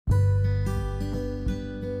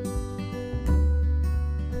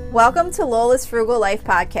Welcome to Lola's Frugal Life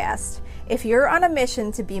Podcast. If you're on a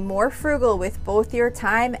mission to be more frugal with both your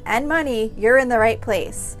time and money, you're in the right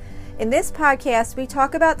place. In this podcast, we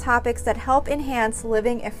talk about topics that help enhance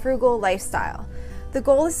living a frugal lifestyle. The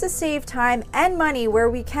goal is to save time and money where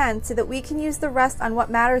we can so that we can use the rest on what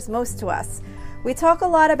matters most to us. We talk a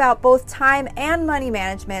lot about both time and money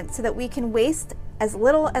management so that we can waste as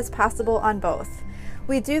little as possible on both.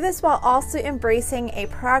 We do this while also embracing a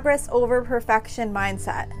progress over perfection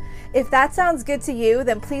mindset. If that sounds good to you,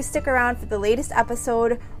 then please stick around for the latest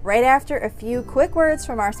episode right after a few quick words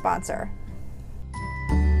from our sponsor.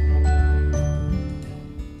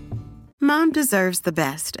 Mom deserves the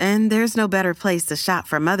best, and there's no better place to shop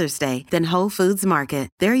for Mother's Day than Whole Foods Market.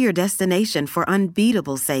 They're your destination for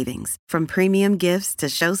unbeatable savings, from premium gifts to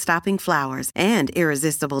show-stopping flowers and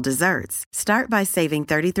irresistible desserts. Start by saving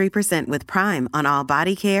 33% with Prime on all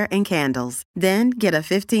body care and candles. Then get a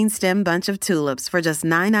 15-stem bunch of tulips for just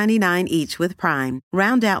 $9.99 each with Prime.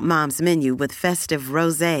 Round out Mom's menu with festive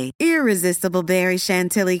rosé, irresistible berry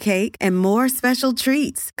chantilly cake, and more special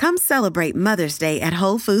treats. Come celebrate Mother's Day at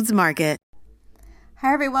Whole Foods Market.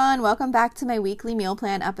 Hi everyone, welcome back to my weekly meal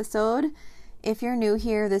plan episode. If you're new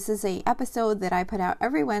here, this is an episode that I put out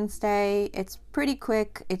every Wednesday. It's pretty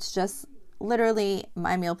quick. It's just literally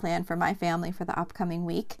my meal plan for my family for the upcoming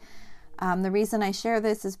week. The reason I share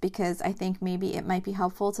this is because I think maybe it might be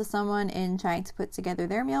helpful to someone in trying to put together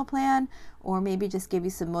their meal plan, or maybe just give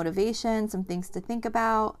you some motivation, some things to think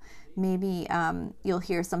about. Maybe you'll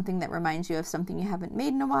hear something that reminds you of something you haven't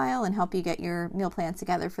made in a while and help you get your meal plan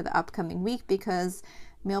together for the upcoming week, because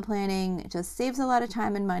meal planning just saves a lot of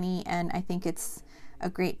time and money, and I think it's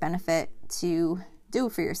a great benefit to do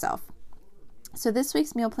for yourself. So this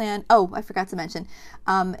week's meal plan, I forgot to mention,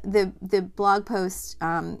 the blog post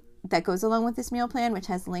that goes along with this meal plan, which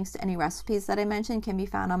has links to any recipes that I mentioned, can be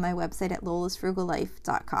found on my website at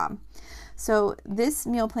lolasfrugallife.com. So this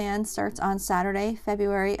meal plan starts on Saturday,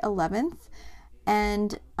 February 11th.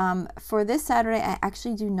 And for this Saturday, I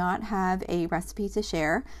actually do not have a recipe to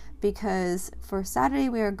share because for Saturday,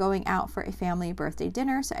 we are going out for a family birthday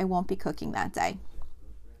dinner, so I won't be cooking that day.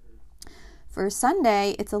 For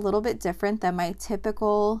Sunday, it's a little bit different than my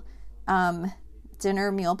typical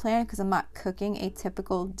dinner meal plan because I'm not cooking a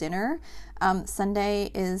typical dinner.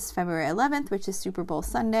 Sunday is February 11th, which is Super Bowl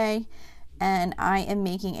Sunday, and I am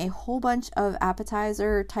making a whole bunch of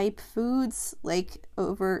appetizer type foods, like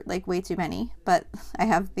way too many, but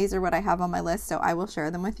these are what I have on my list, so I will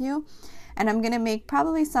share them with you. And I'm going to make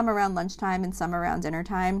probably some around lunchtime and some around dinner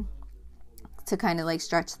time to kind of like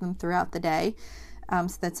stretch them throughout the day,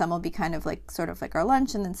 so that some will be kind of like sort of like our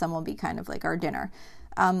lunch and then some will be kind of like our dinner.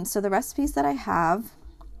 So the recipes that I have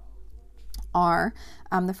are,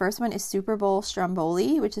 the first one is Super Bowl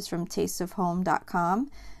Stromboli, which is from tasteofhome.com.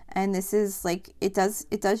 And this is like, it does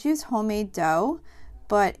use homemade dough,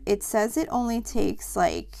 but it says it only takes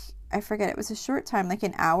like, I forget, it was a short time, like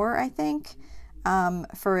an hour, I think,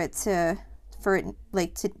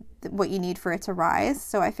 what you need for it to rise.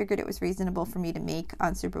 So I figured it was reasonable for me to make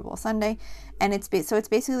on Super Bowl Sunday. And it's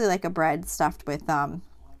basically like a bread stuffed with,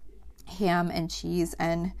 ham and cheese,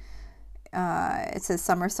 and it says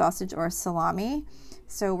summer sausage or salami.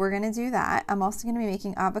 So we're going to do that. I'm also going to be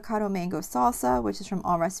making avocado mango salsa, which is from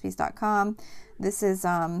allrecipes.com. This is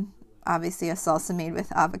obviously a salsa made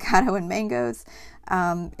with avocado and mangoes.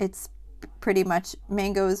 It's pretty much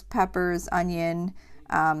mangoes, peppers, onion,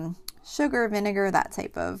 sugar, vinegar, that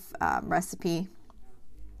type of recipe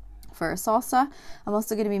for a salsa. I'm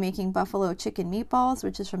also going to be making buffalo chicken meatballs,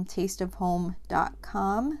 which is from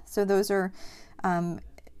tasteofhome.com. So those are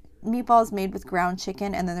meatballs made with ground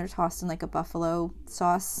chicken, and then they're tossed in like a buffalo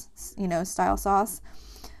sauce, style sauce.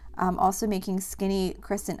 Also making skinny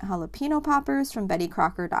crescent jalapeno poppers from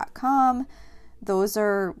bettycrocker.com. Those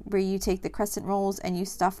are where you take the crescent rolls and you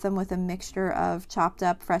stuff them with a mixture of chopped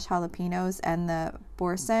up fresh jalapenos and the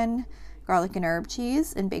boursin, garlic and herb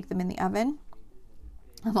cheese, and bake them in the oven.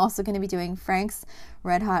 I'm also going to be doing Frank's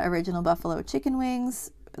Red Hot Original Buffalo Chicken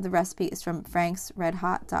Wings. The recipe is from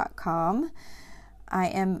franksredhot.com. I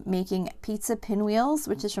am making pizza pinwheels,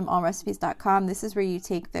 which is from allrecipes.com. This is where you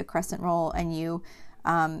take the crescent roll and you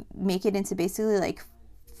make it into basically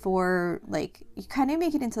you kind of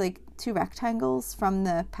make it into like two rectangles from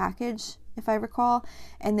the package, if I recall,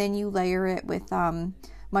 and then you layer it with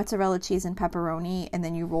mozzarella cheese and pepperoni, and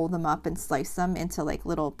then you roll them up and slice them into like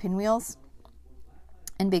little pinwheels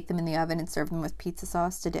and bake them in the oven and serve them with pizza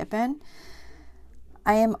sauce to dip in.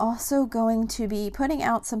 I am also going to be putting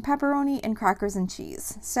out some pepperoni and crackers and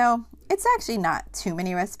cheese. So it's actually not too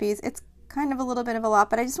many recipes. It's kind of a little bit of a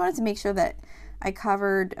lot, but I just wanted to make sure that I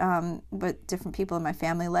covered what different people in my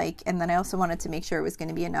family like, and then I also wanted to make sure it was going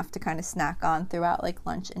to be enough to kind of snack on throughout like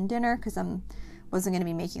lunch and dinner, because I wasn't going to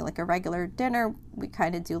be making like a regular dinner. We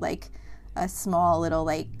kind of do like a small little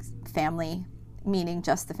like family meeting,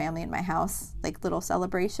 just the family in my house, like little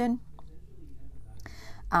celebration.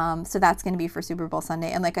 So that's going to be for Super Bowl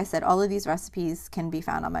Sunday. And like I said, all of these recipes can be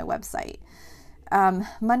found on my website.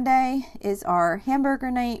 Monday is our hamburger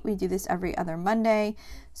night. We do this every other Monday.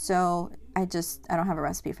 So I don't have a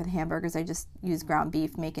recipe for the hamburgers. I just use ground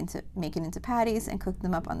beef, make it into patties and cook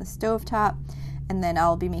them up on the stovetop. And then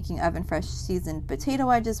I'll be making oven fresh seasoned potato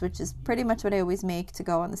wedges, which is pretty much what I always make to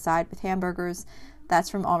go on the side with hamburgers. That's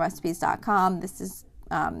from allrecipes.com. This is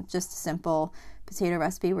just a simple potato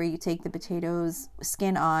recipe where you take the potatoes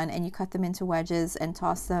skin on and you cut them into wedges and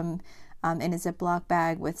toss them in a Ziploc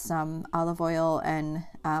bag with some olive oil and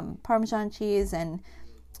Parmesan cheese and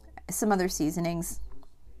some other seasonings.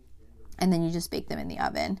 And then you just bake them in the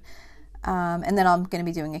oven. And then I'm going to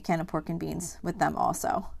be doing a can of pork and beans with them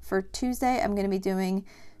also. For Tuesday, I'm going to be doing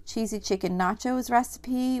cheesy chicken nachos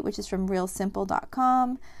recipe, which is from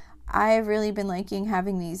realsimple.com. I've really been liking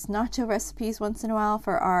having these nacho recipes once in a while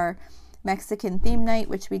for our Mexican theme night,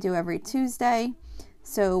 which we do every Tuesday.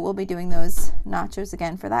 So we'll be doing those nachos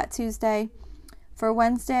again for that Tuesday. For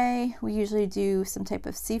Wednesday, we usually do some type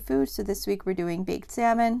of seafood. So this week we're doing baked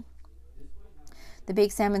salmon. The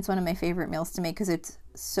baked salmon is one of my favorite meals to make because it's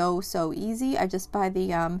so easy. I just buy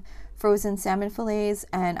the frozen salmon fillets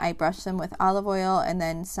and I brush them with olive oil and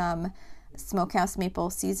then some Smokehouse Maple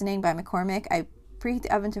seasoning by McCormick. I preheat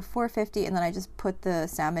the oven to 450 and then I just put the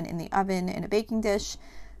salmon in the oven in a baking dish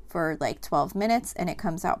for like 12 minutes and it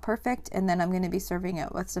comes out perfect. And then I'm going to be serving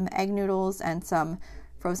it with some egg noodles and some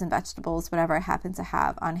frozen vegetables, whatever I happen to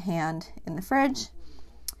have on hand in the fridge.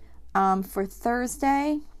 For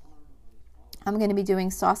Thursday, I'm going to be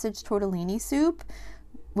doing sausage tortellini soup,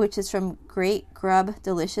 which is from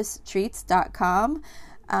greatgrubdelicious.treats.com.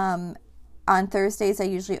 On Thursdays, I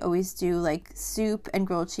usually always do like soup and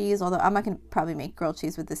grilled cheese, although I'm not going to probably make grilled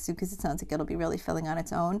cheese with this soup because it sounds like it'll be really filling on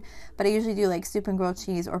its own. But I usually do like soup and grilled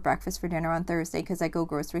cheese or breakfast for dinner on Thursday because I go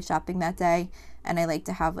grocery shopping that day and I like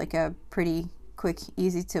to have like a pretty quick,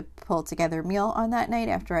 easy to pull together meal on that night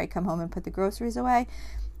after I come home and put the groceries away.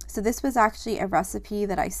 So this was actually a recipe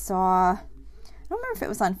that I saw. I don't remember if it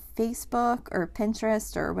was on Facebook or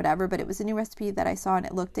Pinterest or whatever, but it was a new recipe that I saw and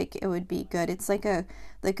it looked like it would be good. It's like a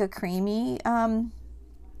creamy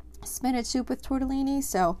spinach soup with tortellini.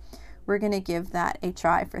 So we're going to give that a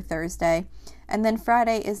try for Thursday. And then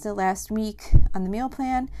Friday is the last week on the meal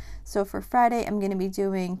plan. So for Friday, I'm going to be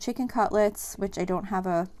doing chicken cutlets, which I don't have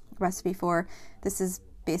a recipe for. This is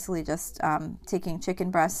basically just taking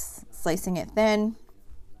chicken breasts, slicing it thin,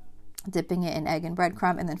 dipping it in egg and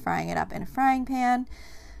breadcrumb, and then frying it up in a frying pan.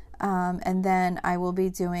 And then I will be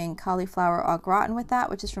doing cauliflower au gratin with that,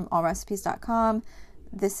 which is from allrecipes.com.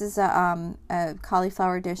 This is a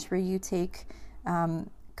cauliflower dish where you take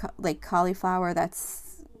like cauliflower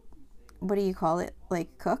that's, what do you call it?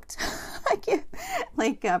 Like cooked?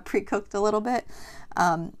 Pre-cooked a little bit.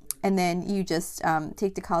 And then you just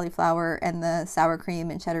take the cauliflower and the sour cream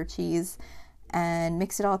and cheddar cheese and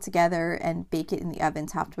mix it all together and bake it in the oven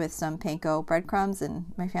topped with some panko breadcrumbs, and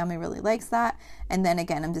my family really likes that. And then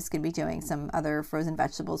again, I'm just going to be doing some other frozen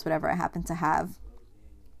vegetables, whatever I happen to have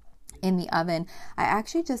in the oven. I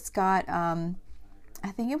actually just got, I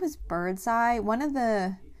think it was Bird's Eye. One of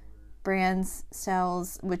the brands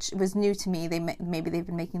sells, which was new to me, maybe they've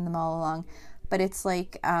been making them all along, but it's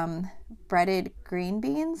like breaded green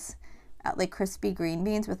beans, like crispy green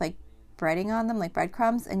beans with like breading on them, like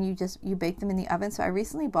breadcrumbs, and you bake them in the oven. So I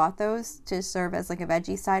recently bought those to serve as like a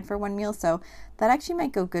veggie side for one meal, so that actually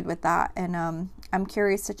might go good with that, and I'm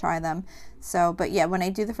curious to try them. So, but yeah, when I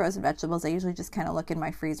do the frozen vegetables, I usually just kind of look in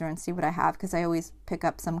my freezer and see what I have, because I always pick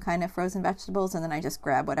up some kind of frozen vegetables and then I just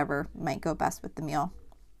grab whatever might go best with the meal.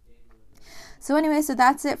 So anyway, so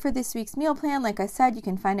that's it for this week's meal plan. Like I said, you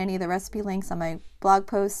can find any of the recipe links on my blog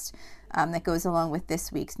post that goes along with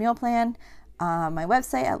this week's meal plan. My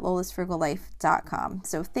website at lolasfrugallife.com.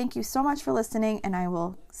 So thank you so much for listening, and I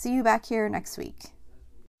will see you back here next week.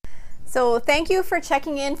 So thank you for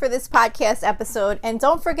checking in for this podcast episode. And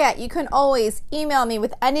don't forget, you can always email me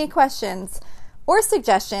with any questions or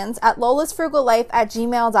suggestions at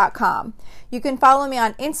lolasfrugallife@gmail.com. You can follow me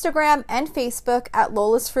on Instagram and Facebook at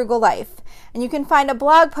lolasfrugallife. And you can find a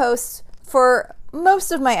blog post for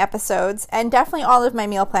most of my episodes, and definitely all of my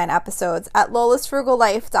meal plan episodes, at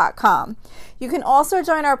lolasfrugallife.com. You can also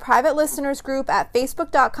join our private listeners group at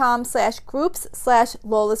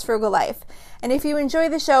facebook.com/groups/lolasfrugallife. And if you enjoy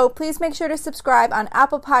the show, please make sure to subscribe on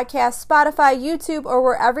Apple Podcasts, Spotify, YouTube, or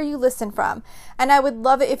wherever you listen from. And I would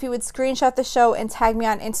love it if you would screenshot the show and tag me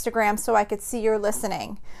on Instagram so I could see you're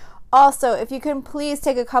listening. Also, if you can please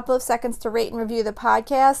take a couple of seconds to rate and review the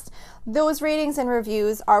podcast. Those ratings and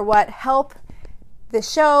reviews are what help the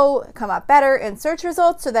show come up better in search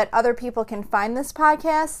results so that other people can find this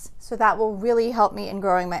podcast. So that will really help me in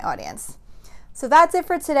growing my audience. So that's it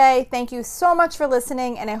for today. Thank you so much for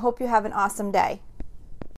listening, and I hope you have an awesome day.